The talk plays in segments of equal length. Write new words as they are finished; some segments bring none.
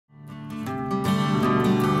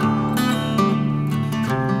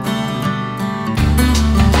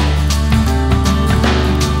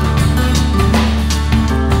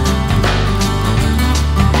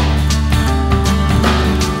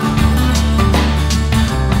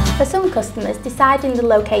some customers, deciding the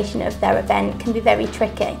location of their event can be very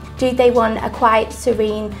tricky. Do they want a quiet,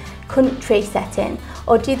 serene country setting,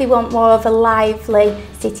 or do they want more of a lively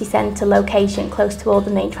city centre location close to all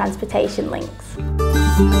the main transportation links?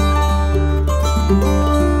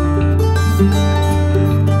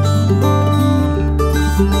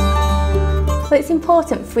 Well, it's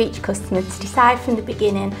important for each customer to decide from the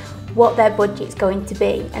beginning what their budget's going to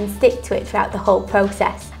be and stick to it throughout the whole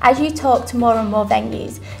process. As you talk to more and more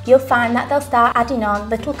venues, you'll find that they'll start adding on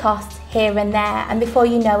little costs here and there, and before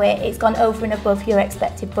you know it, it's gone over and above your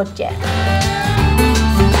expected budget.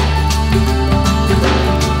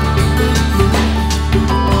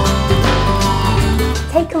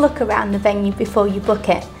 Take a look around the venue before you book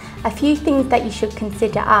it. A few things that you should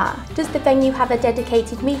consider are: does the venue have a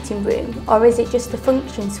dedicated meeting room, or is it just a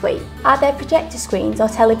function suite? Are there projector screens or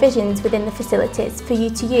televisions within the facilities for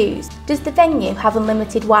you to use? Does the venue have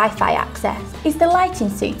unlimited Wi-Fi access? Is the lighting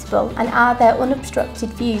suitable, and are there unobstructed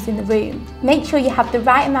views in the room? Make sure you have the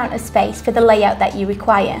right amount of space for the layout that you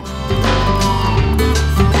require.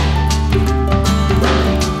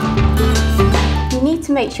 You need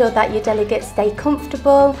to make sure that your delegates stay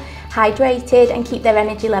comfortable, hydrated, and keep their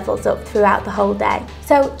energy levels up throughout the whole day.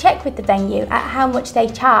 So check with the venue at how much they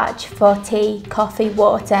charge for tea, coffee,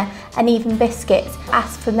 water, and even biscuits.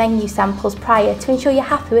 Ask for menu samples prior to ensure you're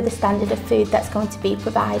happy with the standard of food that's going to be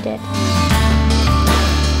provided.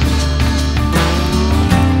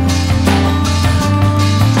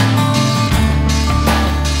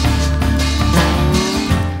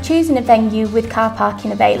 Choosing a venue with car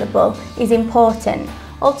parking available is important.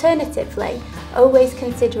 Alternatively, always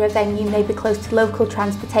consider a venue maybe close to local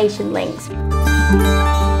transportation links.